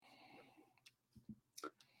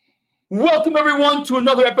Welcome, everyone, to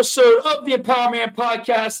another episode of the Empowerman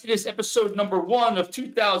Podcast. It is episode number 1 of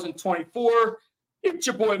 2024. It's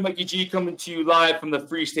your boy, Mikey G, coming to you live from the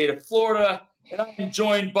free state of Florida. And I am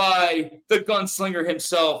joined by the gunslinger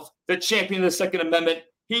himself, the champion of the Second Amendment.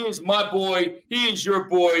 He is my boy. He is your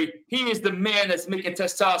boy. He is the man that's making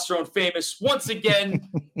testosterone famous. Once again,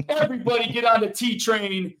 everybody get on the T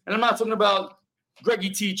train. And I'm not talking about Greggy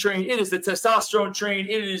T train. It is the testosterone train.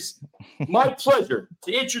 It is my pleasure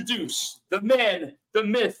to introduce the man, the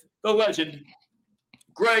myth, the legend,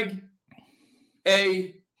 Greg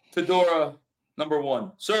A. Fedora, number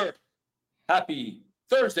 1. Sir, happy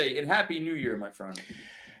Thursday and happy New Year, my friend.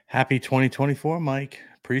 Happy 2024, Mike.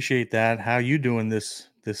 Appreciate that. How you doing this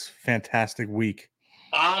fantastic week?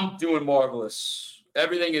 I'm doing marvelous.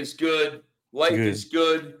 Everything is good. Life is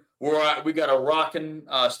good. We got a rocking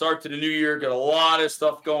start to the new year. Got a lot of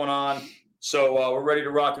stuff going on. So we're ready to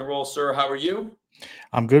rock and roll, sir. How are you?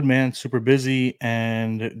 I'm good, man. Super busy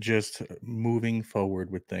and just moving forward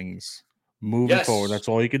with things. Moving forward. That's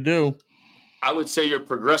all you could do. I would say you're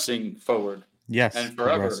progressing forward. Yes. And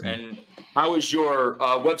forever. And how is your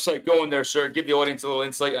website going there, sir? Give the audience a little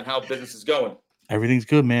insight on how business is going. Everything's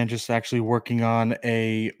good, man. Just actually working on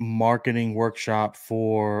a marketing workshop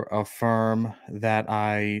for a firm that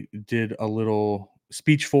I did a little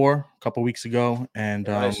speech for a couple weeks ago, and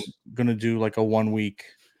Nice. I'm gonna do like a 1-week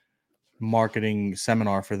marketing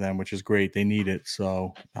seminar for them, which is great. They need it,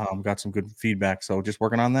 so got some good feedback. So just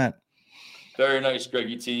working on that. Very nice,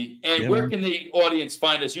 Greggy T. And where can the audience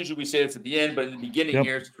find us? Usually we say this at the end, but in the beginning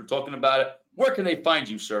here, since we're talking about it, where can they find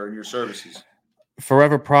you, sir, and your services?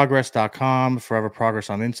 foreverprogress.com, Forever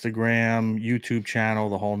Progress on Instagram, YouTube channel,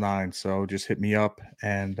 the whole 9. So just hit me up,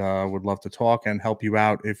 and would love to talk and help you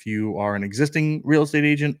out if you are an existing real estate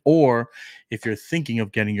agent, or if you're thinking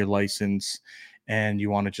of getting your license and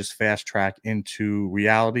you want to just fast track into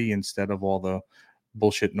reality instead of all the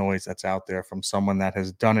bullshit noise that's out there from someone that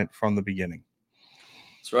has done it from the beginning.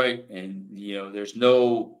 That's right. And, there's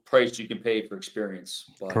no price you can pay for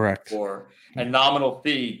experience. But correct. For a nominal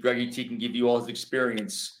fee, Greggy T can give you all his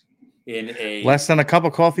experience in a... less than a cup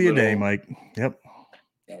of coffee a day, Mike. Yep.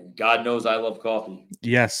 And God knows I love coffee.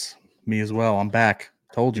 Yes, me as well. I'm back.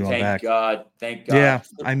 Told you I'm back. Thank God. Yeah,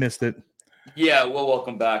 I missed it. Yeah, well,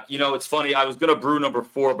 welcome back. It's funny. I was going to brew number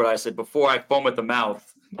 4, but I said, before I foam at the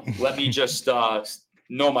mouth, let me just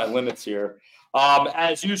know my limits here.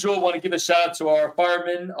 As usual, I want to give a shout out to our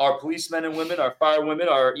firemen, our policemen and women, our firewomen,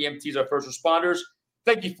 our EMTs, our first responders.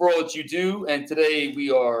 Thank you for all that you do. And today we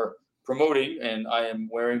are promoting, and I am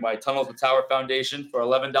wearing my Tunnels to Tower Foundation. For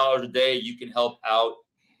 $11 a day, you can help out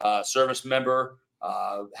a service member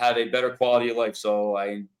have a better quality of life. So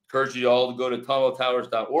I encourage you all to go to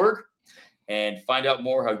tunneltowers.org and find out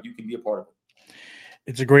more how you can be a part of it.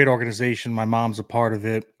 It's a great organization. My mom's a part of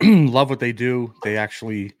it. Love what they do. They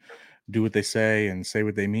actually do what they say and say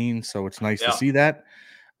what they mean. So it's nice to see that.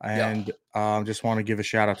 And just want to give a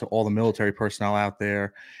shout out to all the military personnel out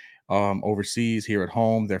there, overseas, here at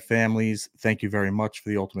home, their families. Thank you very much for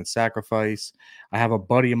the ultimate sacrifice. I have a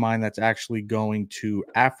buddy of mine that's actually going to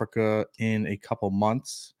Africa in a couple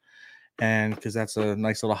months. And because that's a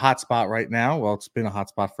nice little hot spot right now. Well, it's been a hot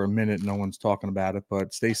spot for a minute. No one's talking about it,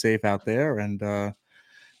 but stay safe out there and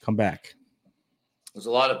come back. There's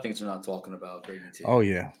a lot of things we're not talking about. Oh,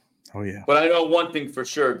 yeah. But I know one thing for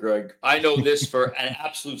sure, Greg. I know this for an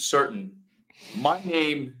absolute certain. My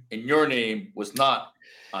name and your name was not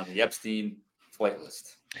on the Epstein flight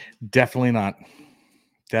list. Definitely not.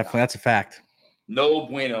 Definitely. That's a fact. No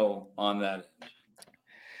bueno on that.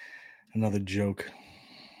 Another joke.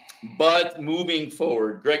 But moving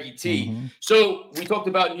forward, Greggy T. Mm-hmm. So we talked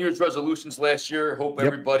about New Year's resolutions last year. Hope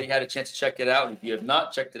everybody had a chance to check it out. If you have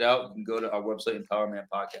not checked it out, you can go to our website,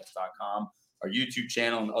 empowermanpodcast.com, our YouTube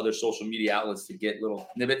channel, and other social media outlets to get little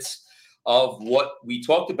snippets of what we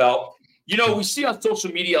talked about. We see on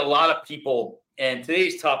social media a lot of people, and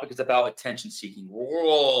today's topic is about attention seeking. We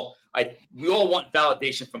all want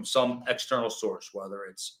validation from some external source, whether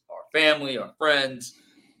it's our family, our friends.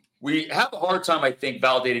 We have a hard time, I think,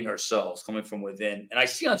 validating ourselves coming from within. And I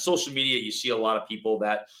see on social media, you see a lot of people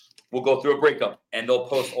that will go through a breakup and they'll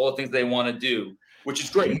post all the things they want to do, which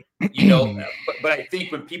is great, But I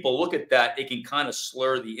think when people look at that, it can kind of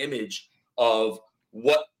slur the image of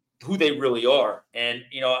who they really are. And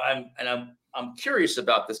I'm curious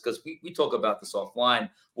about this because we talk about this offline.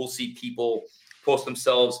 We'll see people post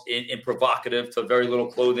themselves in provocative to very little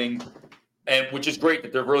clothing. And which is great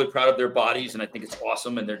that they're really proud of their bodies. And I think it's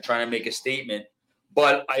awesome. And they're trying to make a statement.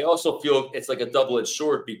 But I also feel it's like a double-edged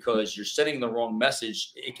sword because you're sending the wrong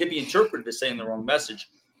message. It can be interpreted as saying the wrong message,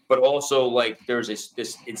 but also like there's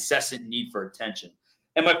this incessant need for attention.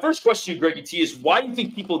 And my first question to you, Greggy T, is why do you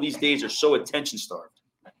think people these days are so attention starved?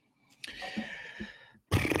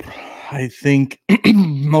 I think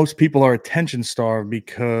most people are attention starved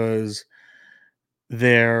because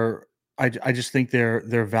I just think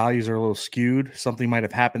their values are a little skewed. Something might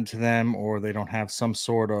have happened to them, or they don't have some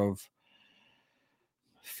sort of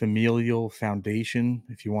familial foundation,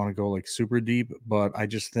 if you want to go like super deep. But I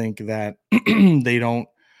just think that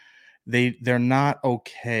they're not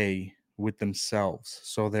okay with themselves,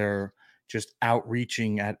 so they're just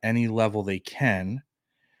outreaching at any level they can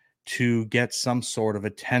to get some sort of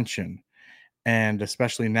attention. And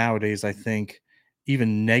especially nowadays, I think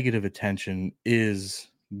even negative attention is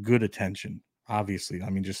good attention. Obviously,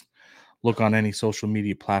 I mean, just look on any social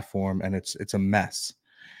media platform and it's a mess.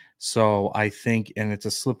 So I think, and it's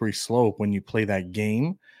a slippery slope when you play that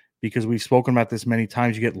game, because we've spoken about this many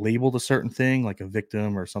times. You get labeled a certain thing like a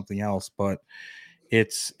victim or something else, but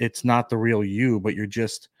it's not the real you, but you're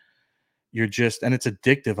just and it's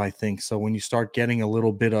addictive, I think. So when you start getting a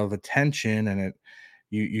little bit of attention and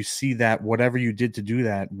you see that whatever you did to do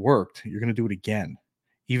that worked, you're going to do it again.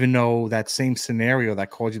 Even though that same scenario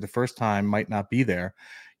that called you the first time might not be there,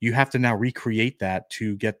 you have to now recreate that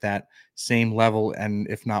to get that same level, and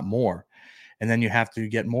if not more. And then you have to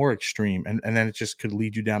get more extreme. And then it just could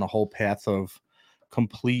lead you down a whole path of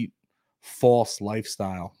complete false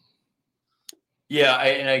lifestyle. Yeah, I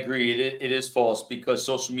agree. It is false because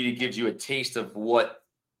social media gives you a taste of what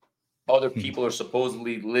other people are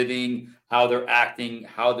supposedly living, how they're acting,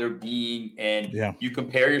 how they're being, and Yeah. you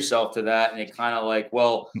compare yourself to that, and it kind of like,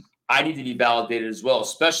 well, I need to be validated as well,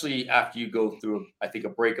 especially after you go through. I think a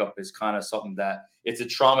breakup is kind of something that it's a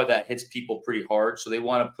trauma that hits people pretty hard, so they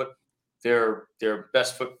want to put their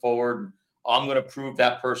best foot forward. I'm going to prove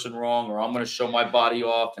that person wrong, or I'm going to show my body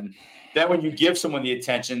off, and then when you give someone the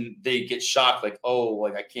attention, they get shocked, like, oh,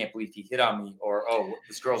 like I can't believe he hit on me, or oh,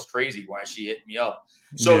 this girl's crazy. Why is she hitting me up?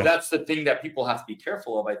 So that's the thing that people have to be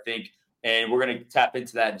careful of, I think, and we're going to tap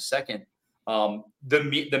into that in a second.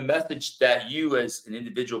 The message that you as an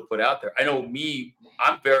individual put out there. I know me,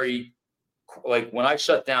 I'm very like when I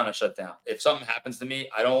shut down, I shut down. If something happens to me,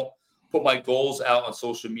 I don't put my goals out on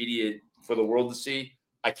social media for the world to see.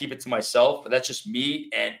 I keep it to myself. But that's just me,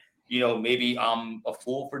 and maybe I'm a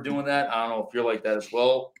fool for doing that. I don't know if you're like that as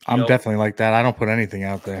well. I'm definitely like that. I don't put anything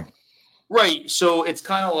out there. Right. So it's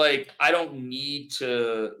kind of like I don't need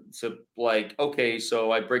to like, okay,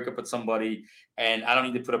 so I break up with somebody and I don't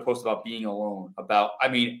need to put a post about being alone. I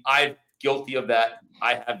mean, I'm guilty of that.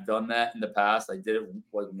 I have done that in the past. I did it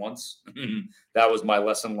like once. That was my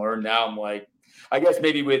lesson learned. Now I'm like, I guess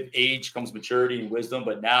maybe with age comes maturity and wisdom,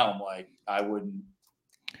 but now I'm like, I wouldn't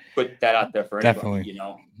put that out there for anybody,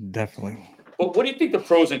 Definitely. But what do you think the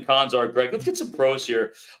pros and cons are, Greg? Let's get some pros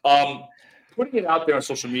here. Putting it out there on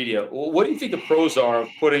social media, what do you think the pros are of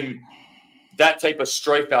putting that type of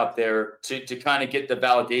strife out there to kind of get the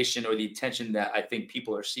validation or the attention that I think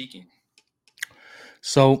people are seeking?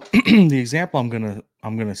 So the example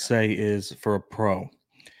I'm gonna say is for a pro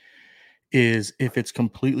is if it's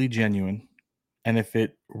completely genuine, and if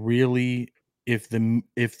it really if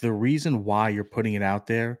the reason why you're putting it out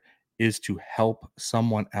there is to help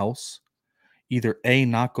someone else, either A,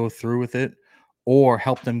 not go through with it, or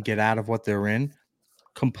help them get out of what they're in,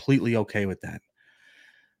 completely okay with that.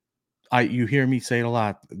 You hear me say it a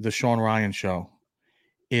lot, the Sean Ryan show.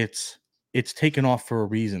 It's taken off for a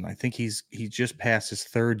reason. I think he just passed his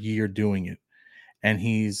third year doing it, and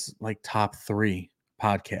he's like top 3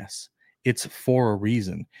 podcasts. It's for a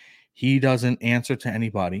reason. He doesn't answer to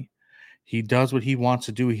anybody. He does what he wants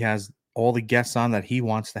to do. He has all the guests on that he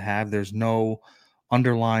wants to have. There's no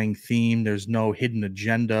underlying theme. There's no hidden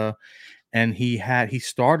agenda. And he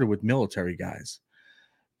started with military guys.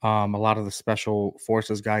 A lot of the special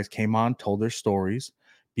forces guys came on, told their stories,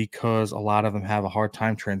 because a lot of them have a hard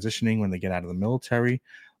time transitioning when they get out of the military.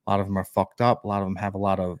 A lot of them are fucked up. A lot of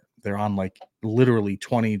them they're on like literally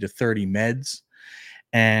 20 to 30 meds.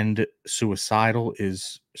 And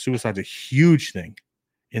suicide's a huge thing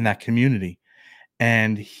in that community.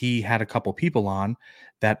 And he had a couple people on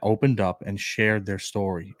that opened up and shared their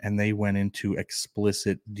story, and they went into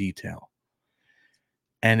explicit detail.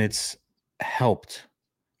 And it's helped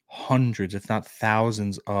hundreds, if not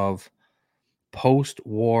thousands, of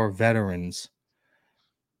post-war veterans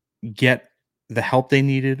get the help they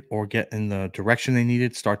needed, or get in the direction they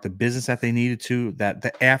needed, start the business that they needed to, that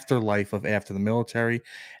the afterlife of after the military.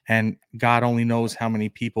 And God only knows how many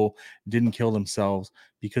people didn't kill themselves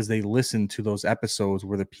because they listened to those episodes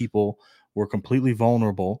where the people were completely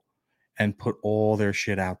vulnerable and put all their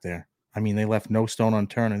shit out there. I mean, they left no stone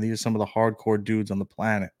unturned, and these are some of the hardcore dudes on the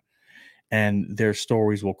planet, and their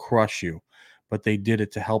stories will crush you. but they did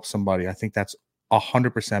it to help somebody. I think that's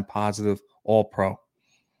 100% positive, all pro.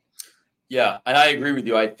 Yeah, and I agree with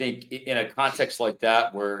you. I think in a context like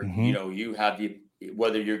that, where Mm-hmm. you have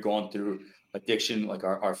whether you're going through addiction, like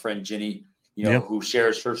our friend Ginny, Yep. who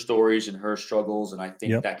shares her stories and her struggles, and I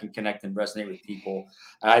think Yep. that can connect and resonate with people.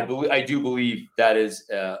 And I do believe that is,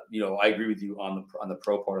 I agree with you on the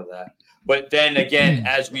pro part of that. But then again,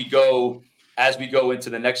 as we go into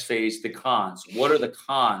the next phase, the cons. What are the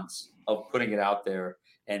cons of putting it out there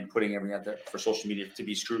and putting everything out there for social media to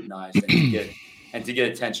be scrutinized and to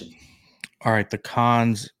get attention? All right, the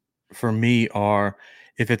cons for me are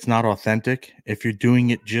if it's not authentic, if you're doing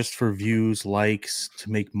it just for views, likes,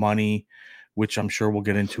 to make money, which I'm sure we'll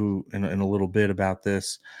get into in a little bit about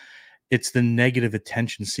this, it's the negative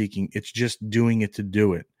attention seeking. It's just doing it to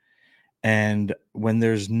do it. And when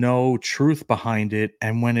there's no truth behind it,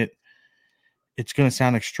 and when it's going to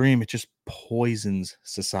sound extreme, it just poisons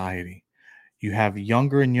society. You have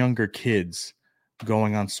younger and younger kids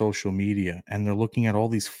going on social media, and they're looking at all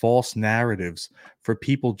these false narratives for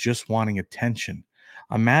people just wanting attention.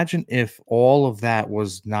 Imagine if all of that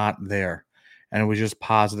was not there and it was just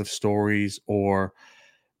positive stories or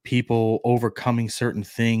people overcoming certain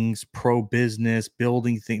things, pro business,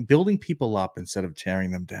 building people up instead of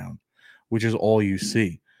tearing them down, which is all you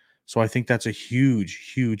see. So I think that's a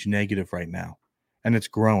huge, huge negative right now, and it's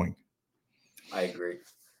growing. I agree.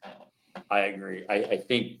 I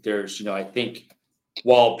think there's, I think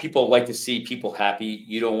while people like to see people happy,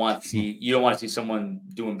 you don't want to see someone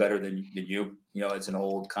doing better than you. It's an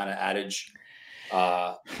old kind of adage.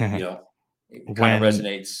 It kind of When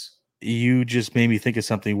resonates. you just made me think of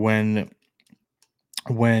something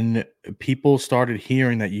when people started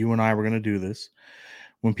hearing that you and I were going to do this,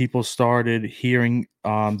 when people started hearing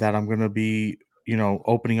that I'm going to be,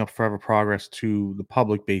 opening up Forever Progress to the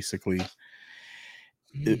public, basically,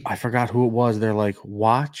 I forgot who it was. They're like,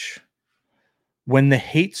 watch when the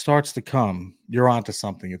hate starts to come, you're onto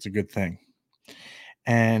something. It's a good thing.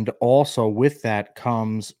 And also with that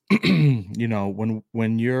comes, when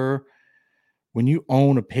you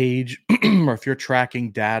own a page or if you're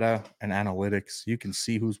tracking data and analytics, you can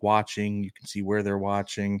see who's watching, you can see where they're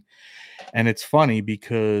watching. And it's funny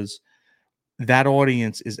because that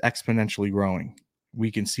audience is exponentially growing. We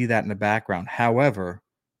can see that in the background. However,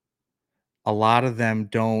 a lot of them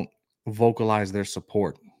don't vocalize their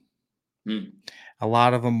support. A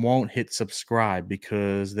lot of them won't hit subscribe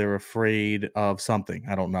because they're afraid of something.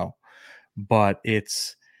 I don't know. But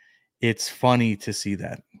it's funny to see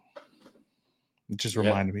that. It just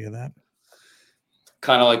reminded me of that.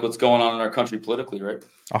 Kind of like what's going on in our country politically, right?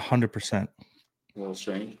 100%. A little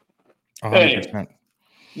strange. 100%. Anyway,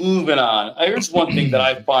 moving on. Here's one thing that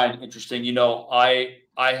I find interesting. I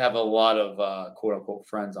have a lot of quote unquote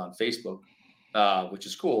friends on Facebook, which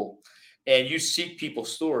is cool. And you see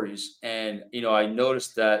people's stories, and I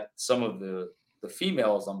noticed that some of the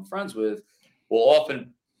females I'm friends with will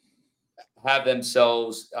often have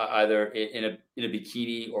themselves either in a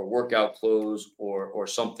bikini or workout clothes or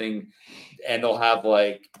something, and they'll have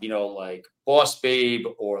like boss babe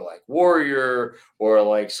or like warrior or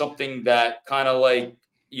like something that kind of like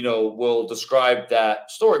will describe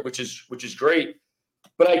that story, which is great.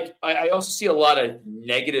 But I also see a lot of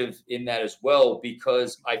negative in that as well,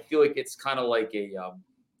 because I feel like it's kind of like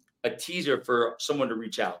a teaser for someone to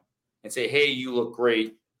reach out and say, hey, you look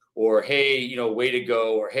great, or hey, way to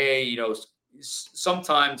go, or hey,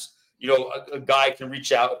 sometimes a guy can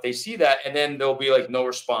reach out if they see that, and then there'll be like no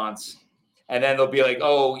response, and then they'll be like,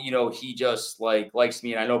 oh, he just like likes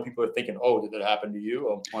me. And I know people are thinking, oh, did that happen to you?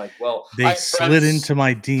 I'm like, well, they slid into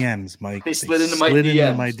my DMs, Mike. They slid into my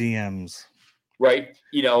DMs. Right.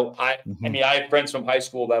 I mean, I have friends from high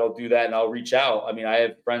school that'll do that, and I'll reach out. I mean, I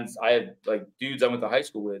have like dudes I went to high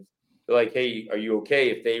school with. They're like, hey, are you okay?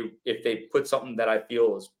 If they put something that I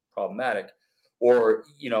feel is problematic, or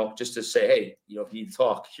just to say, hey, if you need to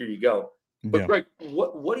talk, here you go. But Greg,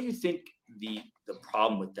 what do you think the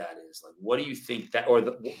problem with that is? Like, what do you think that, or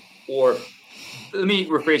let me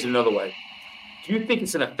rephrase it another way. Do you think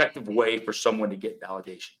it's an effective way for someone to get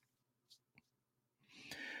validation?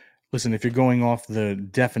 Listen, if you're going off the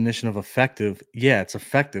definition of effective, yeah, it's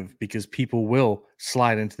effective because people will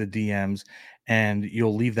slide into the DMs and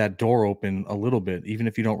you'll leave that door open a little bit. Even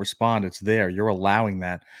if you don't respond, it's there. You're allowing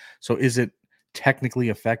that. So is it technically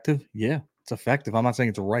effective? Yeah, it's effective. I'm not saying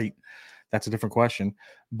it's right. That's a different question,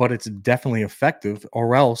 but it's definitely effective,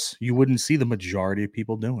 or else you wouldn't see the majority of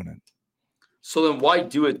people doing it. So then why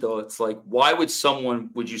do it though? It's like, why would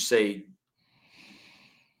you say,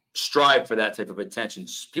 strive for that type of attention?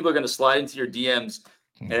 People are going to slide into your DMs,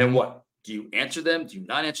 and then what? Do you answer them? Do you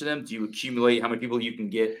not answer them? Do you accumulate how many people you can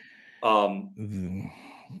get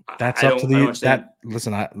That's I up to don't understand.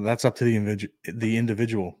 That's up to the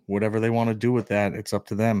individual. Whatever they want to do with that, it's up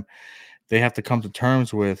to them. They have to come to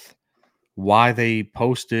terms with why they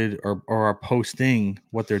posted or are posting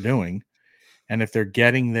what they're doing. And if they're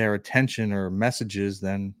getting their attention or messages,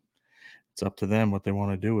 then it's up to them what they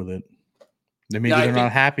want to do with it. Maybe they're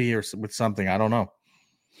not happy or with something. I don't know.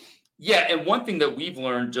 Yeah, and one thing that we've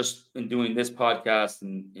learned just in doing this podcast,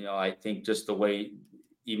 and I think just the way,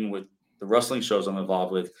 even with the wrestling shows I'm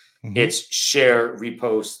involved with, it's share,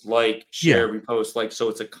 repost, like, share, repost, like. So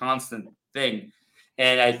it's a constant thing.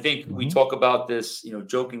 And I think we talk about this,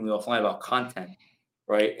 jokingly offline about content,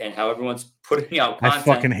 right? And how everyone's putting out content. I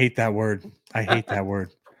fucking hate that word. I hate that word.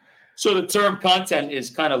 So the term content is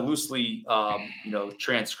kind of loosely,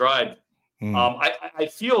 transcribed. I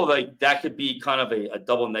feel like that could be kind of a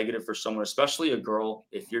double negative for someone, especially a girl,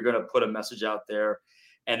 if you're going to put a message out there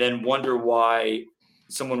and then wonder why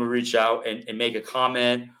someone would reach out and make a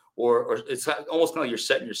comment, or it's almost kind of like you're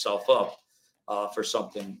setting yourself up for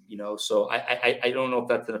something, So I don't know if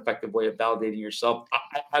that's an effective way of validating yourself.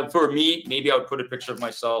 For me, maybe I would put a picture of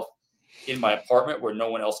myself in my apartment where no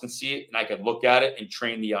one else can see it, and I could look at it and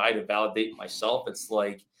train the eye to validate myself. It's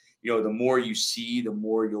like, the more you see, the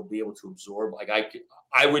more you'll be able to absorb. Like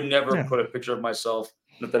I would never put a picture of myself.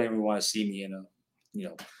 Not that anyone would want to see me in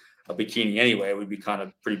a bikini anyway. It would be kind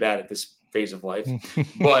of pretty bad at this phase of life.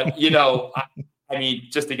 But I mean,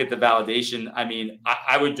 just to get the validation, I mean,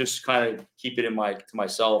 I would just kind of keep it to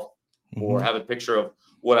myself, or have a picture of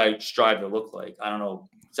what I strive to look like. I don't know.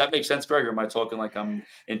 Does that make sense, Greg? Or am I talking like I'm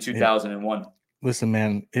in 2001? Listen,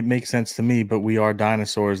 man, it makes sense to me, but we are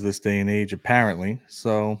dinosaurs this day and age, apparently.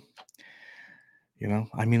 So,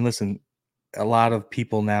 I mean, listen, a lot of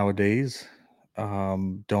people nowadays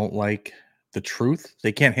don't like the truth.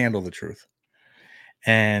 They can't handle the truth.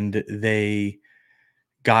 And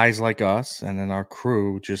guys like us and then our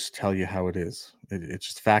crew just tell you how it is. It's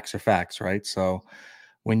just facts are facts, right? So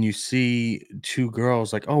when you see two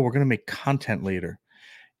girls like, oh, we're going to make content later.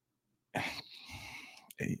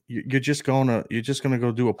 You're just gonna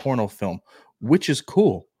go do a porno film, which is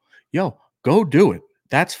cool. Yo, go do it.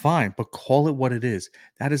 That's fine, but call it what it is.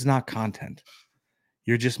 That is not content.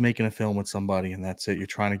 You're just making a film with somebody and that's it. You're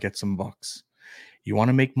trying to get some bucks. You want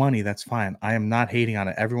to make money, that's fine. I am not hating on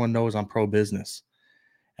it. Everyone knows I'm pro business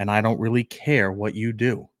and I don't really care what you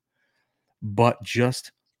do. But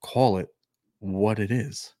just call it what it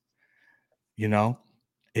is.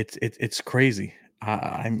 It's crazy.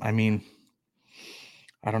 I mean,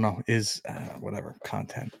 I don't know. Is whatever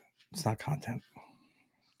content. It's not content.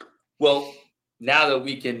 Well, now that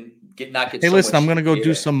we can not get. Hey, listen, I'm gonna go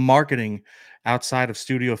do some marketing outside of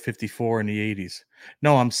Studio 54 in the 80s.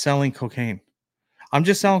 No, I'm selling cocaine. I'm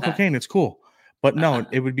just selling cocaine. It's cool, but no,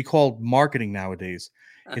 it would be called marketing nowadays.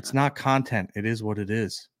 It's not content. It is what it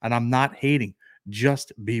is, and I'm not hating.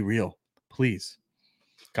 Just be real, please.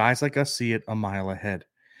 Guys like us see it a mile ahead.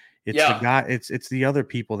 It's the guy. It's the other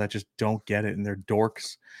people that just don't get it, and they're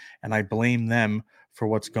dorks. And I blame them for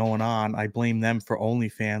what's going on. I blame them for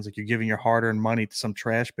OnlyFans. Like, you're giving your hard-earned money to some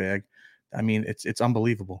trash bag. I mean, it's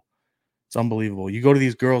unbelievable. It's unbelievable. You go to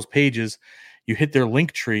these girls' pages, you hit their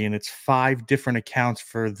link tree, and it's 5 different accounts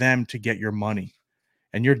for them to get your money,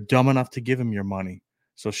 and you're dumb enough to give them your money.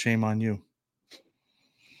 So shame on you.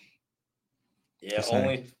 Yeah,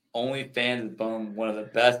 OnlyFans has been one of the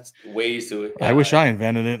best ways to. I wish I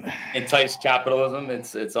invented it. Entice capitalism.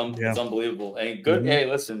 It's unbelievable. And good. Hey,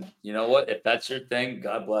 listen. You know what? If that's your thing,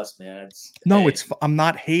 God bless, man. I'm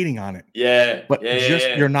not hating on it. Yeah, but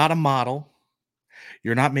you're not a model.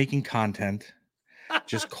 You're not making content.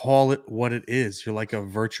 Just call it what it is. You're like a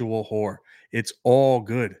virtual whore. It's all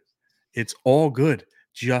good. It's all good.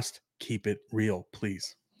 Just keep it real,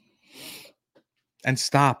 please. And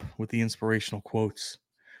stop with the inspirational quotes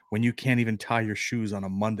when you can't even tie your shoes on a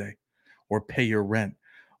Monday or pay your rent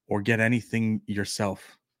or get anything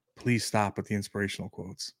yourself. Please stop with the inspirational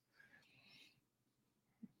quotes.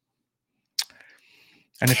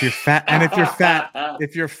 And if you're fat,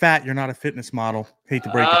 you're not a fitness model. Hate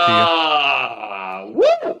to break it to you.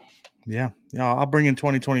 Woo! Yeah. I'll bring in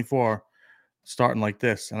 2024 starting like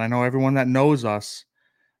this. And I know everyone that knows us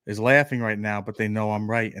is laughing right now, but they know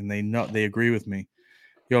I'm right and they agree with me.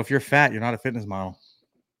 If you're fat, you're not a fitness model.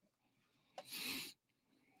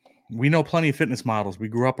 We know plenty of fitness models. We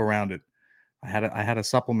grew up around it. I had a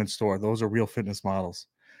supplement store. Those are real fitness models,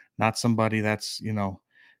 not somebody that's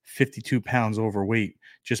 52 pounds overweight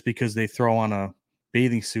just because they throw on a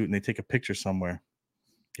bathing suit and they take a picture somewhere.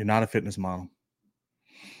 You're not a fitness model.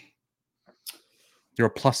 You're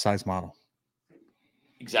a plus size model.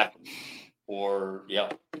 Exactly. Or yeah.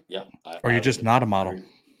 Or you're just not a model.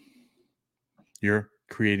 you're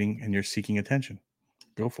creating and you're seeking attention.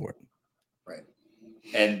 Go for it. Right.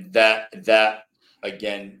 And that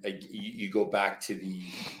again, you go back to the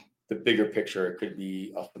bigger picture. It could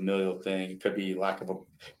be a familial thing. It could be lack of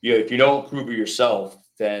if you don't approve of yourself,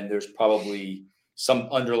 then there's probably some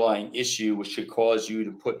underlying issue which should cause you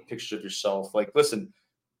to put pictures of yourself. Like, listen,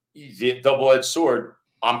 the double-edged sword.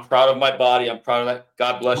 I'm proud of my body. I'm proud of that.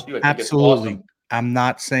 God bless you. I think Absolutely. it's awesome. I'm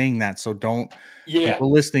not saying that. So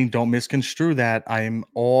people listening, don't misconstrue that. I am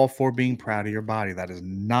all for being proud of your body. That is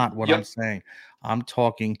not what I'm saying. I'm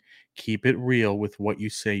talking, keep it real with what you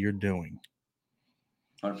say you're doing.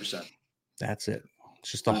 100%. That's it.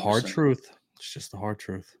 It's just the hard truth. It's just the hard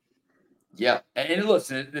truth. Yeah. And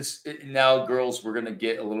listen, now, girls, we're going to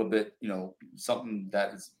get a little bit, something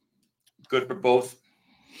that is good for both.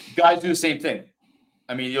 Guys do the same thing.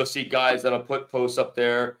 I mean, you'll see guys that'll put posts up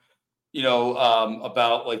there,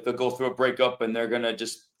 about like they'll go through a breakup and they're going to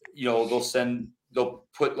just, they'll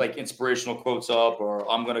put like inspirational quotes up, or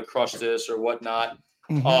I'm going to crush this or whatnot.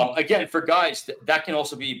 Mm-hmm. Again, for guys, that can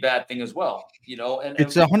also be a bad thing as well, and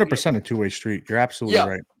it's 100% a two-way street. You're absolutely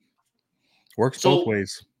right. Works both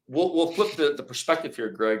ways. We'll flip the perspective here,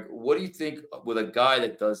 Greg. What do you think with a guy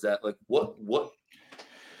that does that? Like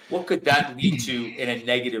what could that lead to in a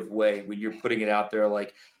negative way when you're putting it out there?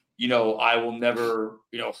 Like, I will never,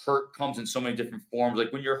 hurt comes in so many different forms.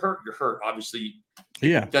 Like when you're hurt, obviously.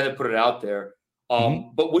 Yeah. You got to put it out there.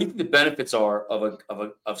 But what do you think the benefits are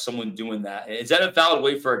of someone doing that? Is that a valid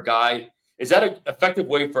way for a guy? Is that an effective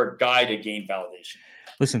way for a guy to gain validation?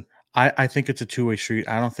 Listen, I think it's a two-way street.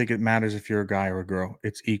 I don't think it matters if you're a guy or a girl.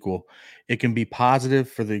 It's equal. It can be positive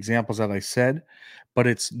for the examples that I said, but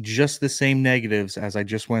it's just the same negatives as I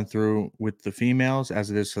just went through with the females as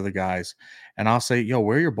it is for the guys. And I'll say,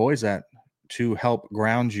 where are your boys at to help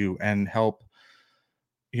ground you and help,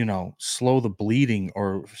 slow the bleeding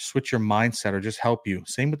or switch your mindset or just help you.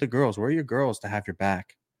 Same with the girls. Where are your girls to have your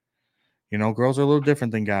back? Girls are a little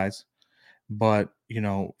different than guys. But,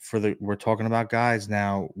 we're talking about guys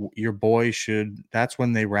now, your boys that's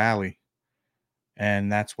when they rally.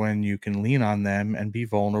 And that's when you can lean on them and be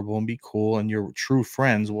vulnerable and be cool. And your true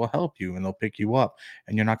friends will help you and they'll pick you up.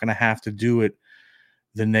 And you're not going to have to do it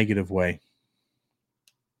the negative way.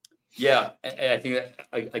 Yeah. And I think that,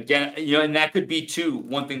 again, and that could be too,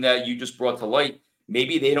 one thing that you just brought to light.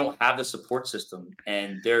 Maybe they don't have the support system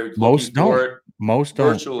and they're most don't. Most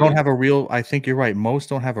don't have a real. I think you're right. Most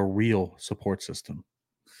don't have a real support system.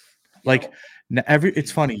 Like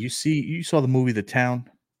it's funny. You saw the movie The Town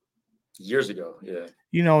years ago. Yeah.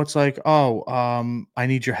 It's like, I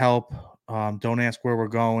need your help. Don't ask where we're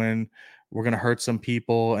going. We're gonna hurt some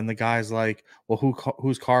people. And the guy's like, well,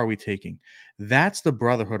 whose car are we taking? That's the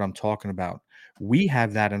brotherhood I'm talking about. We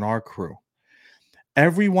have that in our crew.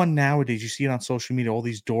 Everyone nowadays, you see it on social media, all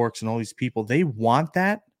these dorks and all these people, they want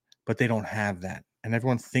that, but they don't have that. And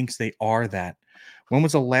everyone thinks they are that. When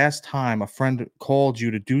was the last time a friend called you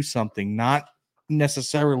to do something not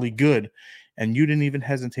necessarily good and you didn't even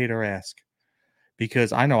hesitate or ask?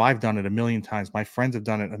 Because I know I've done it a million times. My friends have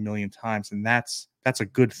done it a million times. And that's a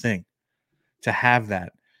good thing to have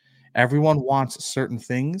that. Everyone wants certain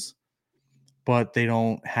things, but they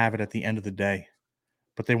don't have it at the end of the day.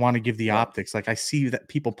 But they want to give the optics. Like I see that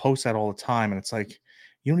people post that all the time. And it's like,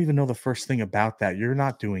 you don't even know the first thing about that. You're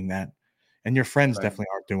not doing that. And your friends definitely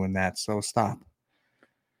aren't doing that. So stop.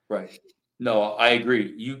 Right. No, I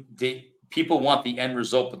agree. People want the end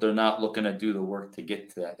result, but they're not looking to do the work to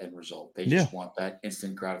get to that end result. They just want that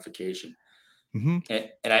instant gratification. Mm-hmm.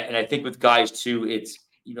 And I think with guys too, it's,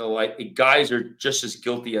 guys are just as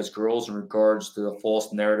guilty as girls in regards to the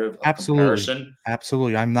false narrative of comparison.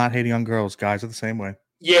 Absolutely. I'm not hating on girls. Guys are the same way.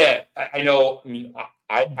 Yeah, I know. I mean,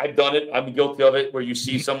 I've done it. I'm guilty of it where you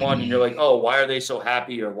see someone and you're like, oh, why are they so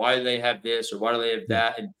happy? Or why do they have this? Or why do they have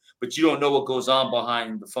that? But you don't know what goes on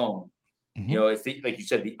behind the phone. Mm-hmm. It's like you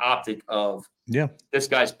said, the optic of this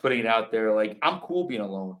guy's putting it out there. Like, I'm cool being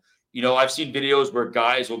alone. I've seen videos where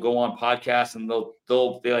guys will go on podcasts and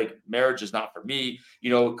they're like, marriage is not for me,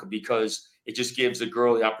 because it just gives the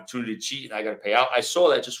girl the opportunity to cheat and I got to pay out. I saw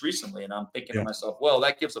that just recently and I'm thinking to myself, well,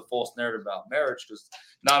 that gives a false narrative about marriage because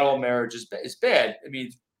not all marriage is bad. I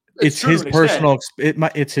mean, it's his personal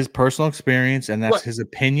it's his personal experience and that's his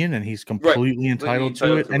opinion and he's completely entitled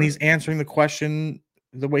to it. And he's answering the question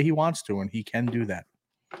the way he wants to, and he can do that.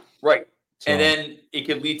 Right. So, and then it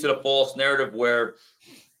could lead to the false narrative where,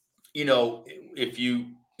 if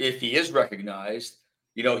he is recognized,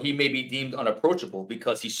 he may be deemed unapproachable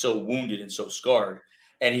because he's so wounded and so scarred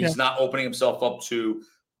and he's not opening himself up to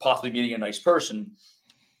possibly meeting a nice person,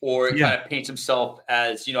 or it kind of paints himself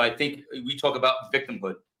as, I think we talk about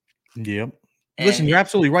victimhood. Yep. Listen, And you're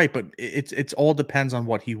absolutely right, but it's all depends on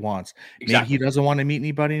what he wants. Maybe he exactly. doesn't want to meet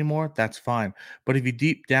anybody anymore. That's fine. But if he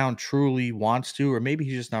deep down truly wants to, or maybe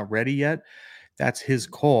he's just not ready yet, that's his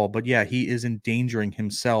call. But yeah, he is endangering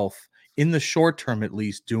himself in the short term, at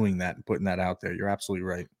least, doing that and putting that out there. You're absolutely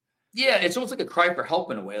right. Yeah, it's almost like a cry for help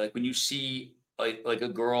in a way. Like when you see like a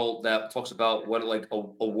girl that talks about what like a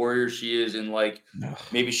warrior she is, and like Ugh,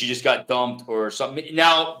 maybe she just got dumped or something.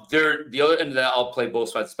 Now there, the other end of that, I'll play both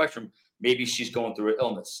sides of the spectrum. Maybe she's going through an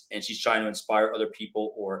illness and she's trying to inspire other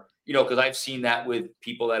people, or because I've seen that with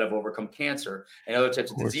people that have overcome cancer and other of types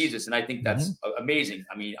of course. diseases, and I think Mhm. that's amazing.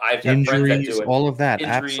 I mean, I've had friends that Injuries, do it. all of that.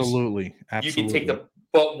 Injuries, Absolutely. you can take Absolutely. the,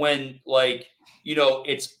 but when like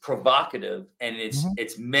it's provocative and Mhm.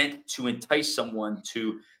 it's meant to entice someone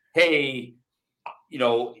to, hey,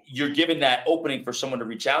 you're given that opening for someone to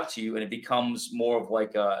reach out to you, and it becomes more of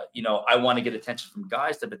like a, I want to get attention from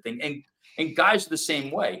guys type of thing. And guys are the same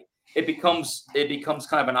way. It becomes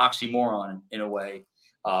kind of an oxymoron in a way.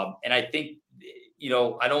 And I think,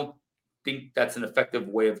 I don't think that's an effective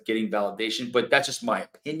way of getting validation, but that's just my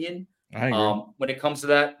opinion I agree. when it comes to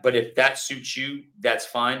that. But if that suits you, that's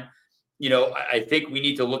fine. I think we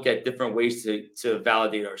need to look at different ways to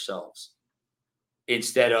validate ourselves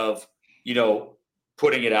instead of, you know,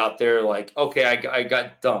 putting it out there like, okay, I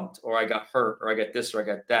got dumped or I got hurt or I got this or I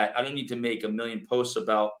got that. I don't need to make a million posts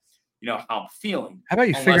about, how I'm feeling How about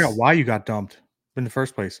you figure out unless, why you got dumped in the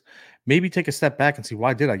first place? Maybe take a step back and see,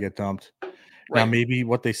 why did I get dumped? Now, right, maybe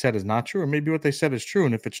what they said is not true, or maybe what they said is true.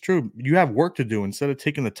 And if it's true, you have work to do. Instead of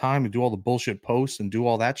taking the time to do all the bullshit posts and do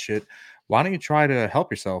all that shit, why don't you try to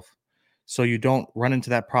help yourself so you don't run into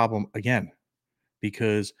that problem again?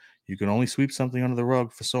 Because you can only sweep something under the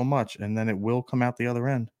rug for so much, and then it will come out the other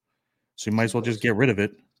end. So you might as well simple just as get rid of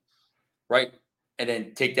it. right. And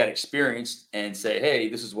then take that experience and say, hey,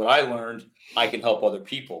 this is what I learned. I can help other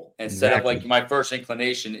people instead of like Exactly. my first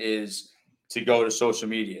inclination is to go to social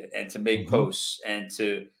media and to make Hmm. posts and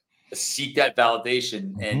to seek that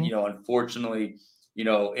validation. And, Hmm. unfortunately, in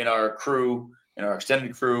our crew, in our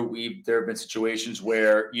extended crew, there have been situations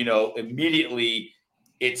where, immediately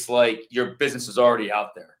it's like your business is already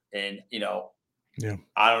out there. And, Yeah,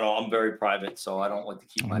 I don't know. I'm very private, so I don't like to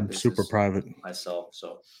keep my I'm super business private. myself.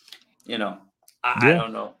 So, you know, I Yeah.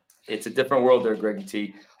 don't know. It's a different world there, Greg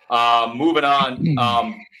T. Moving on.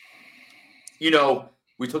 You know,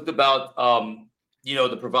 we talked about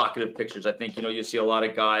the provocative pictures. I think, you see a lot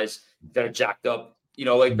of guys that are jacked up.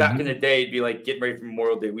 Like back in Mhm. the day, it'd be like getting ready for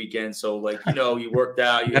Memorial Day weekend. So like, you worked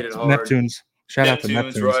out, you hit it hard. Neptunes. Shout out to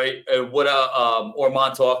Neptunes, Neptunes. right? Or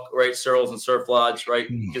Montauk, right? Searles and Surf Lodge, right?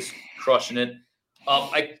 Mm. Just crushing it.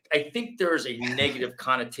 I think there's a negative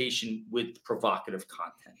connotation with provocative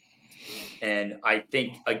content. And I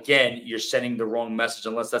think again, you're sending the wrong message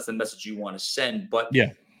unless that's the message you want to send. But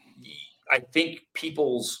Yeah. I think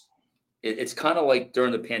it's kind of like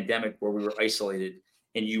during the pandemic where we were isolated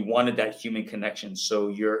and you wanted that human connection. So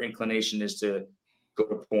your inclination is to go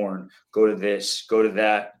to porn, go to this, go to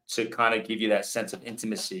that to kind of give you that sense of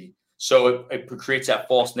intimacy. So it creates that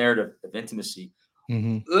false narrative of intimacy.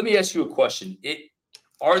 Mhm. Let me ask you a question.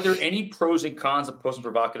 Are there any pros and cons of posting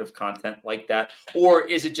provocative content like that? Or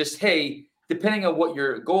is it just, hey, depending on what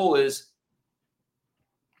your goal is,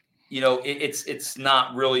 it's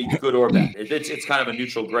not really good or bad. It's kind of a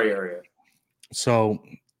neutral gray area. So,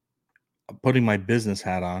 putting my business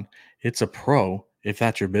hat on, it's a pro if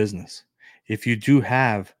that's your business. If you do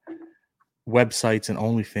have websites and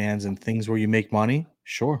OnlyFans and things where you make money,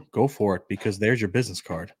 sure, go for it because there's your business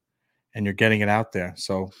card and you're getting it out there.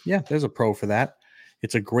 So, yeah, there's a pro for that.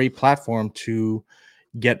 It's a great platform to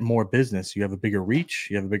get more business. You have a bigger reach,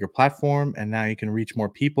 you have a bigger platform, and now you can reach more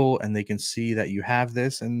people and they can see that you have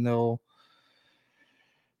this and they'll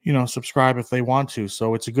subscribe if they want to.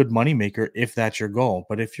 So it's a good moneymaker if that's your goal.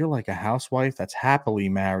 But if you're like a housewife that's happily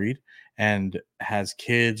married and has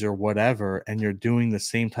kids or whatever, and you're doing the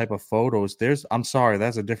same type of photos, I'm sorry,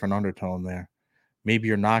 that's a different undertone there. Maybe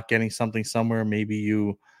you're not getting something somewhere. Maybe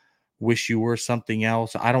you wish you were something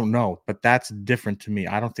else. I don't know, but that's different to me.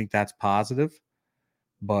 I don't think that's positive,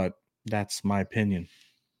 but that's my opinion.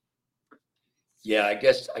 Yeah, I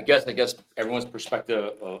guess everyone's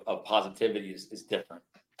perspective of positivity is different.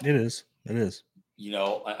 It is. It is.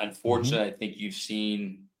 Mhm. Unfortunately, I think you've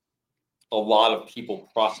seen a lot of people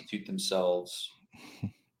prostitute themselves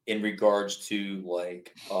in regards to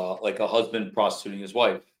like a husband prostituting his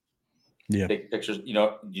wife. Yeah. Take pictures,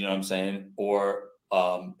 what I'm saying, or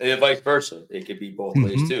and vice versa. It could be both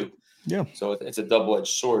ways Mhm. too. Yeah. So it's a double edged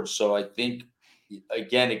sword. So I think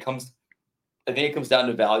again, it comes down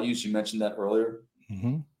to values. You mentioned that earlier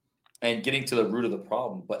Mhm. and getting to the root of the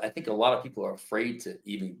problem. But I think a lot of people are afraid to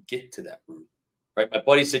even get to that root. right? My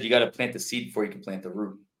buddy said you got to plant the seed before you can plant the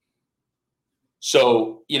root.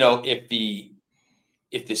 So, if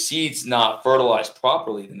the seed's not fertilized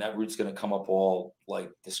properly, then that root's going to come up all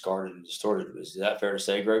like discarded and distorted. Is that fair to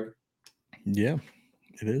say, Greg? Yeah,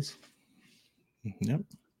 it is. Yep.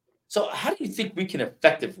 So how do you think we can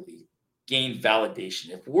effectively gain validation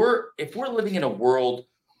if we're living in a world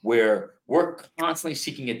where we're constantly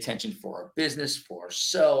seeking attention for our business, for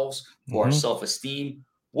ourselves, for our self-esteem?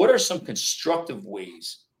 What are some constructive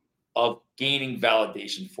ways of gaining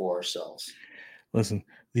validation for ourselves? Listen,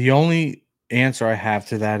 the only answer I have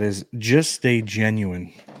to that is just stay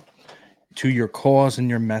genuine to your cause and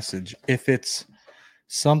your message. If it's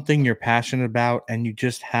something you're passionate about and you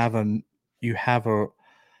just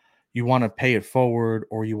you want to pay it forward,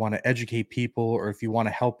 or you want to educate people, or if you want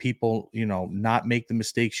to help people, not make the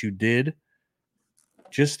mistakes you did,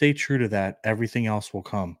 just stay true to that. Everything else will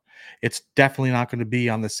come. It's definitely not going to be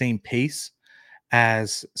on the same pace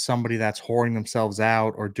as somebody that's whoring themselves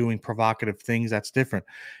out or doing provocative things. That's different.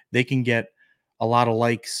 They can get a lot of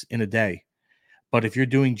likes in a day. But if you're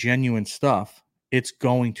doing genuine stuff, it's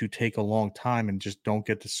going to take a long time, and just don't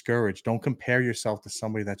get discouraged. Don't compare yourself to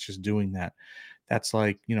somebody that's just doing that. That's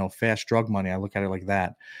like, fast drug money. I look at it like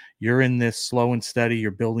that. You're in this slow and steady.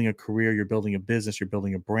 You're building a career. You're building a business. You're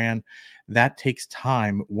building a brand. That takes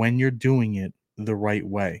time when you're doing it the right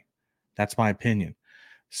way. That's my opinion.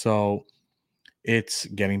 So it's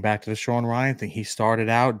getting back to the Sean Ryan thing. He started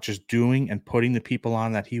out just doing and putting the people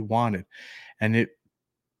on that he wanted. And it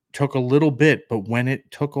took a little bit, but when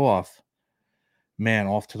it took off, man,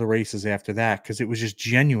 off to the races after that, because it was just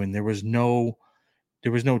genuine. There was no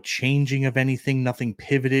changing of anything, nothing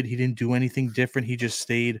pivoted. He didn't do anything different. He just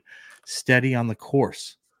stayed steady on the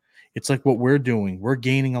course. It's like what we're doing. We're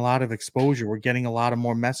gaining a lot of exposure. We're getting a lot of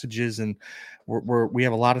more messages, and we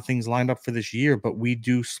have a lot of things lined up for this year, but we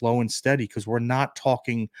do slow and steady because we're not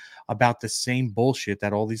talking about the same bullshit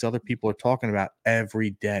that all these other people are talking about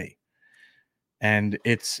every day. And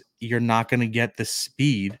you're not going to get the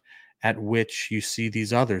speed at which you see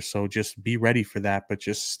these others. So just be ready for that, but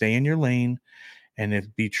just stay in your lane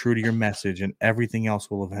and be true to your message, and everything else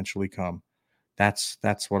will eventually come. That's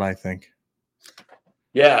what I think.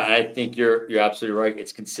 Yeah, I think you're absolutely right.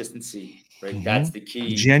 It's consistency, right? That's the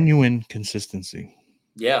key. Genuine consistency.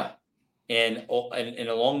 Yeah. And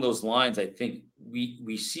along those lines, I think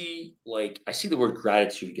we see, like, I see the word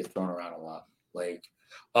gratitude get thrown around a lot. Like,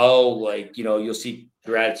 you'll see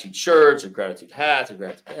gratitude shirts or gratitude hats or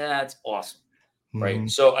gratitude. That's awesome. Right.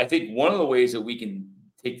 So I think one of the ways that we can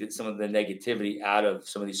take some of the negativity out of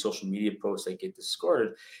some of these social media posts that get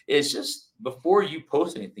discarded is just before you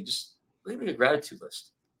post anything, just leave a gratitude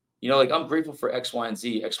list. Like, I'm grateful for X, Y, and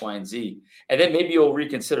Z, X, Y, and Z. And then maybe you'll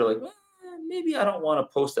reconsider, like, maybe I don't want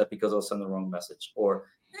to post that because I'll send the wrong message. Or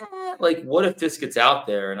like, what if this gets out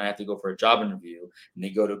there and I have to go for a job interview and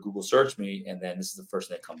they go to Google search me, and then this is the first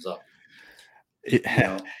thing that comes up.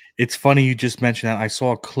 It's funny you just mentioned that. I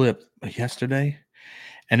saw a clip yesterday,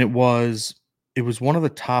 and it was one of the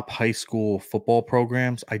top high school football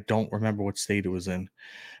programs. I don't remember what state it was in,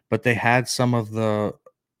 but they had some of the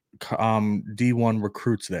D1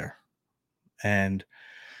 recruits there, and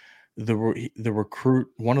the recruit,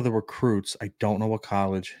 one of the recruits, I don't know what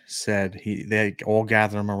college, said they all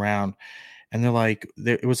gather them around, and they're like,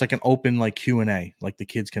 it was like an open like Q&A, like the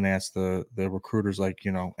kids can ask the recruiters like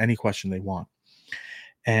any question they want.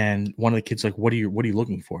 And one of the kids like, what are you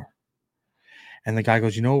looking for? And the guy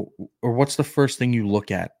goes, or what's the first thing you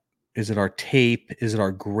look at? Is it our tape? Is it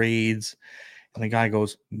our grades? And the guy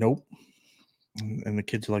goes, nope. And the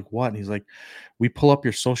kids are like, what? And he's like, we pull up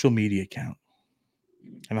your social media account.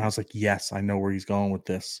 And I was like, yes, I know where he's going with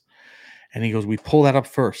this. And he goes, we pull that up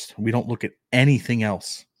first. We don't look at anything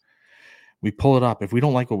else. We pull it up. If we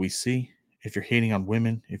don't like what we see, if you're hating on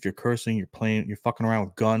women, if you're cursing, you're fucking around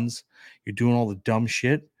with guns, you're doing all the dumb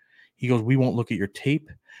shit, he goes, we won't look at your tape.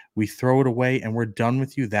 We throw it away and we're done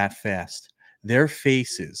with you that fast. Their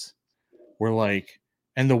faces were like,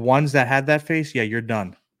 and the ones that had that face, yeah, you're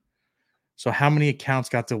done. So how many accounts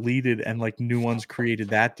got deleted and like new ones created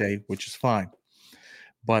that day, which is fine.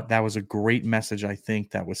 But that was a great message, I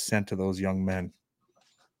think, that was sent to those young men.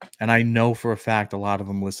 And I know for a fact a lot of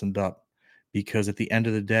them listened up, because at the end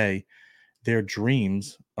of the day, their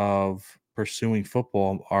dreams of pursuing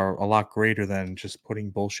football are a lot greater than just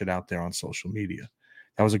putting bullshit out there on social media.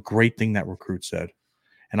 That was a great thing that recruit said.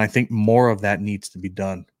 And I think more of that needs to be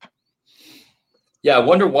done. Yeah, I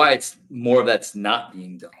wonder why it's more of that's not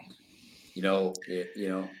being done.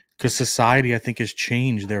 Because society, I think, has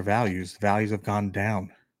changed their values. Values have gone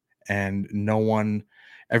down, and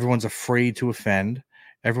everyone's afraid to offend.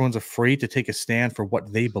 Everyone's afraid to take a stand for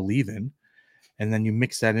what they believe in. and then you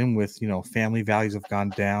mix that in with, family values have gone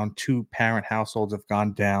down, 2-parent households have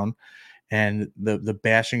gone down, and the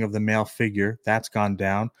bashing of the male figure that's gone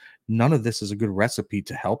down. None of this is a good recipe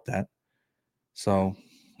to help that. So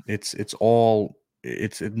it's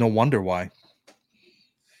no wonder why.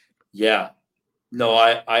 Yeah, no,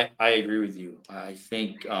 I agree with you. I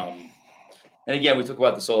think, and again, we talk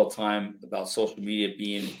about this all the time about social media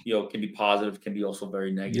being, can be positive, can be also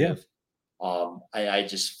very negative. I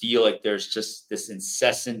just feel like there's just this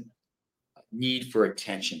incessant need for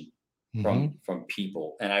attention Mm-hmm. from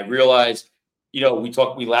people, and I realize,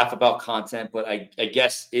 we laugh about content, but I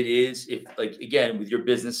guess it is, if, like, again, with your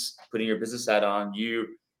business, putting your business hat on, your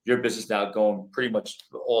business now going pretty much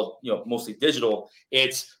all, mostly digital.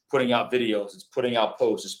 It's putting out videos, it's putting out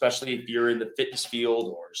posts, especially if you're in the fitness field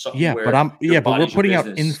or something Yeah, but where your we're body's your putting out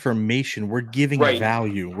business. information. We're giving Right.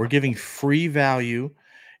 value. We're giving free value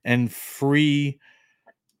and free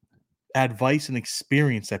advice and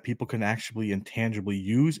experience that people can actually and tangibly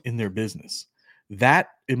use in their business. That,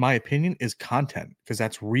 in my opinion, is content, because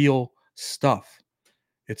that's real stuff.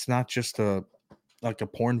 It's not just like a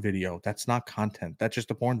porn video. That's not content. That's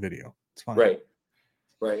just a porn video. It's fine. Right.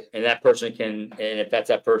 Right. And that person can, and if that's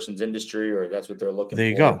that person's industry or that's what they're looking There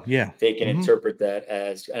you go. for, Yeah. they can Mm-hmm. interpret that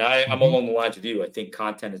as, and I'm Mm-hmm. along the lines with you. I think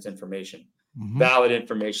content is information, Mm-hmm. valid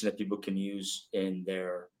information that people can use in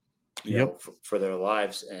their, Yep. for their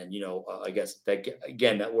lives. And, I guess that,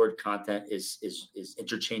 again, that word content is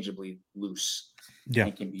interchangeably loose. Yeah.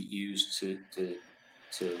 And can be used to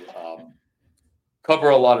cover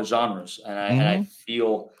a lot of genres. And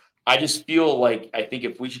I just feel like, I think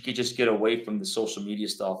if we could just get away from the social media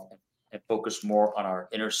stuff and focus more on our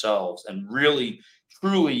inner selves and really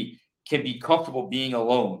truly can be comfortable being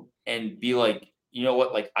alone and be like, you know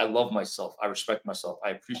what, like, I love myself, I respect myself, I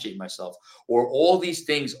appreciate myself, or all these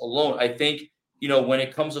things alone. I think, when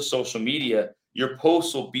it comes to social media, your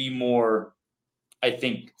posts will be more, I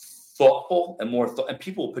think, thoughtful and more and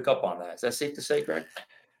people will pick up on that. Is that safe to say, Greg?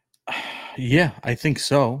 Yeah, I think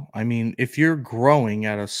so. I mean, if you're growing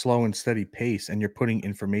at a slow and steady pace and you're putting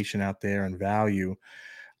information out there and value,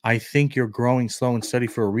 I think you're growing slow and steady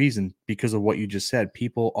for a reason, because of what you just said.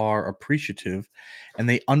 People are appreciative and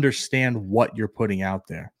they understand what you're putting out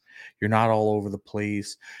there. You're not all over the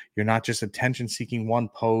place. You're not just attention seeking one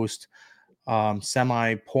post,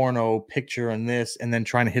 semi porno picture and this, and then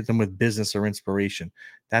trying to hit them with business or inspiration.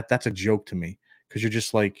 That's a joke to me, because you're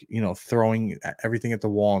just like, throwing everything at the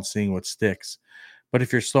wall and seeing what sticks. But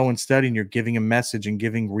if you're slow and steady and you're giving a message and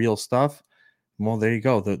giving real stuff, well, there you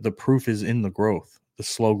go. The proof is in the growth, the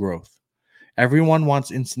slow growth. Everyone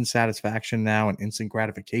wants instant satisfaction now and instant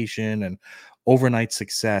gratification and overnight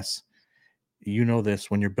success. You know this,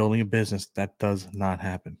 when you're building a business, that does not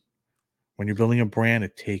happen. When you're building a brand,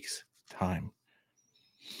 it takes time.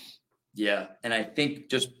 Yeah. And I think,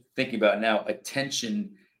 just thinking about it now,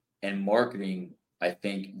 attention and marketing, I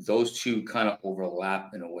think those two kind of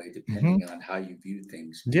overlap in a way, depending on how you view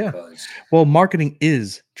things. Yeah. Because, Well, marketing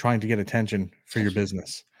is trying to get attention for your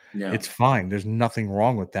business. yeah, It's fine. There's nothing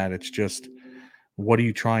wrong with that. It's just, what are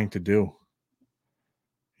you trying to do?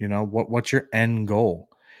 What's your end goal?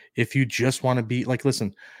 If you just want to be like,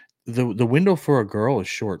 listen, the window for a girl is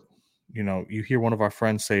short. You hear one of our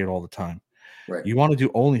friends say it all the time. right, You want to do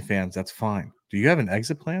OnlyFans, that's fine. Do you have an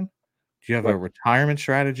exit plan? Do you have right, a retirement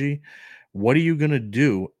strategy? What are you going to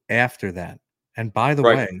do after that? And by the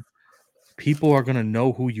right. way, people are going to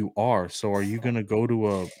know who you are. So are you going to go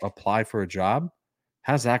to apply for a job?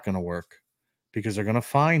 How's that going to work? Because they're going to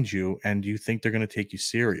find you, and you think they're going to take you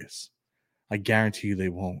serious. I guarantee you they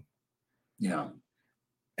won't. Yeah.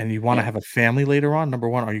 And you want to Yeah. have a family later on. Number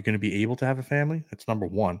one, are you going to be able to have a family? That's number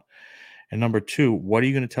one. And number two, what are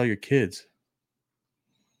you going to tell your kids?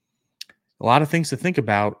 A lot of things to think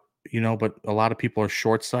about, but a lot of people are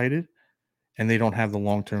short-sighted and they don't have the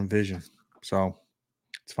long-term vision. So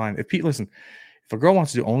it's fine. Listen, if a girl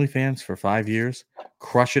wants to do OnlyFans for 5 years,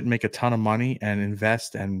 crush it, make a ton of money, and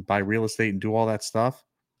invest and buy real estate and do all that stuff,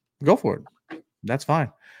 go for it. That's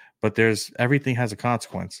fine. But everything has a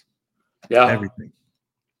consequence. Yeah. Everything.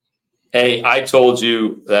 Hey, I told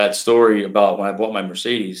you that story about when I bought my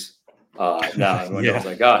Mercedes. Now everyone knows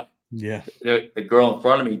I got. Yeah. The girl in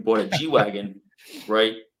front of me bought a G-Wagon,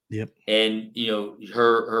 right? Yep. And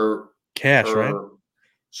her cash, right?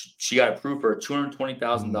 She got approved for a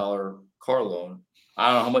 $220,000 car loan. I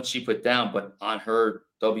don't know how much she put down, but on her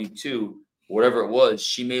W-2, whatever it was,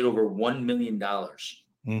 she made over $1 million on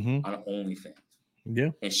OnlyFans. Yeah.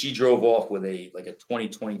 And she drove off with a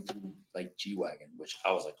 2022 G-Wagon, which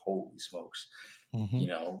I was like, holy smokes.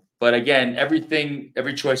 But again,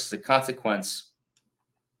 every choice is a consequence.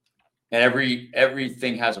 And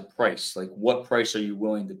everything has a price. Like, what price are you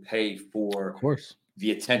willing to pay for Of course.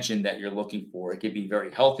 the attention that you're looking for? It can be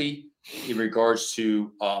very healthy in regards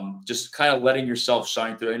to just kind of letting yourself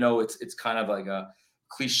shine through. I know it's kind of like a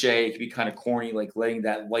cliche. It can be kind of corny, like letting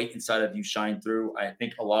that light inside of you shine through. I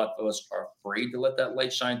think a lot of us are afraid to let that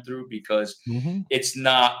light shine through because Mm-hmm. it's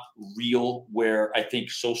not real. Where I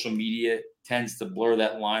think social media tends to blur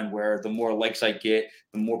that line, where the more likes I get,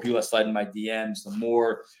 the more people that slide in my DMs, the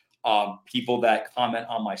more people that comment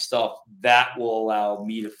on my stuff, that will allow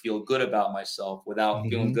me to feel good about myself without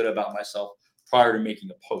feeling Mm-hmm. good about myself prior to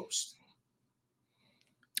making a post.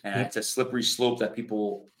 And Yep. it's a slippery slope that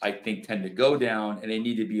people, I think, tend to go down, and they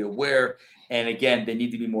need to be aware. And again, they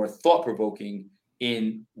need to be more thought provoking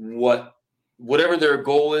in whatever their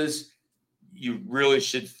goal is. You really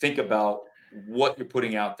should think about what you're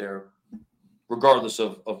putting out there, regardless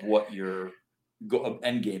of what your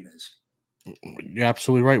end game is. You're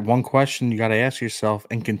absolutely right. One question you got to ask yourself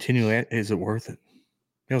and continue it: is it worth it?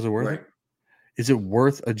 Is it worth Right. it? Is it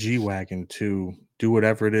worth a G-Wagon to do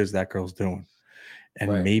whatever it is that girl's doing? And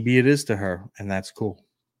Right. maybe it is to her, and that's cool.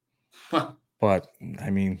 Huh. But I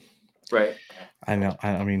mean, Right. I know.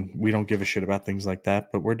 I mean, we don't give a shit about things like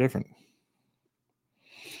that, but we're different.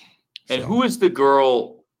 And who is the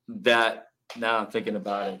girl that, now I'm thinking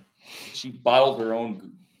about it, she bottled her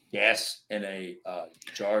own gas in a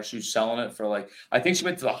jar. She was selling it for like, I think she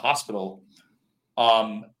went to the hospital.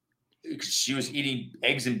 She was eating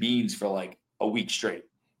eggs and beans for like a week straight.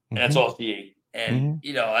 And that's all she ate. And,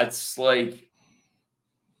 you know, it's like,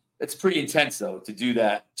 it's pretty intense though, to do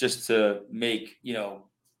that just to make, you know,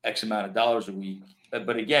 X amount of dollars a week.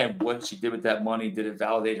 But again, what she did with that money, did it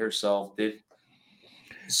validate herself?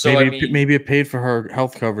 So I mean, maybe it paid for her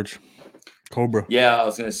health coverage. Cobra. Yeah, I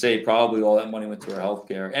was gonna say probably all that money went to her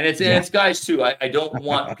healthcare, and it's guys too. I don't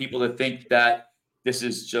want people to think that this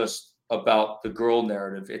is just about the girl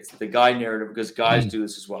narrative. It's the guy narrative, because guys do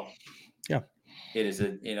this as well. Yeah, it is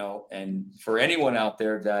and for anyone out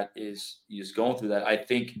there that is going through that, I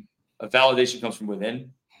think a validation comes from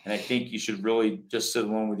within, and I think you should really just sit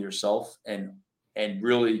alone with yourself and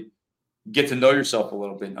really get to know yourself a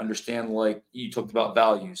little bit and understand, like you talked about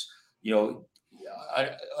values. You know,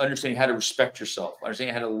 understanding how to respect yourself,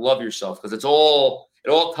 understanding how to love yourself, because it all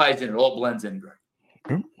ties in, it all blends in,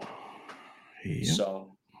 Greg. Yep.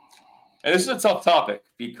 So, and this is a tough topic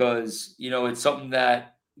because, you know, it's something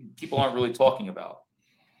that people aren't really talking about.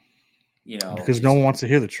 You know, because no one wants to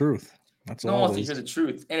hear the truth. That's no all. one wants to hear the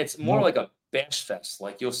truth, and it's more like a bash fest.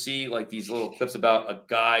 Like, you'll see like these little clips about a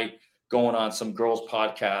guy going on some girl's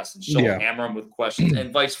podcast and she'll hammer him with questions,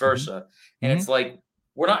 and vice versa. And it's like,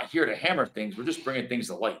 we're not here to hammer things. We're just bringing things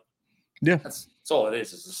to light. Yeah. That's all it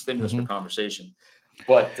is. It's a stimulus for conversation.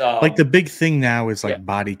 But like the big thing now is like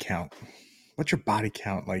body count. What's your body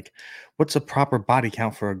count? Like, what's a proper body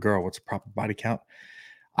count for a girl? What's a proper body count?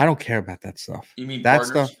 I don't care about that stuff. You mean that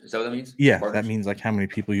partners? stuff? Is that what that means? Yeah, partners? That means like how many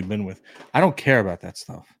people you've been with. I don't care about that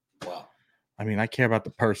stuff. Wow. I mean, I care about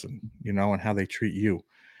the person, you know, and how they treat you.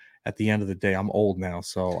 At the end of the day, I'm old now,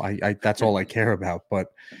 so I that's all I care about.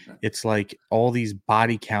 But it's like all these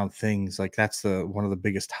body count things, like that's one of the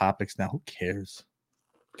biggest topics now. Who cares?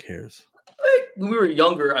 Who cares? When we were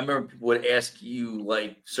younger, I remember people would ask you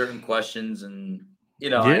like certain questions, and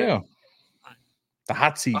you know, the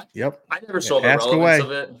hot seat. Yep. I never saw the relevance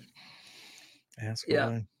of it. Ask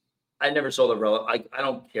away. I never saw the relevance. I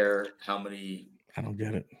don't care how many. I don't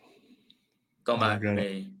get it. Don't matter to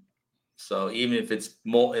me. So even if it's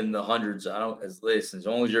in the hundreds, I don't. As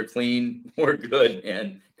long as you're clean, we're good,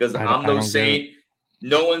 man. Because I'm no saint.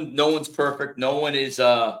 No one's perfect. No one is.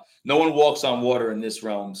 No one walks on water in this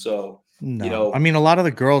realm. So no. You know, I mean, a lot of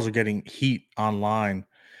the girls are getting heat online,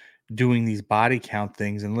 doing these body count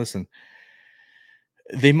things. And listen,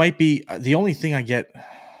 they might be the only thing I get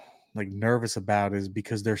like nervous about is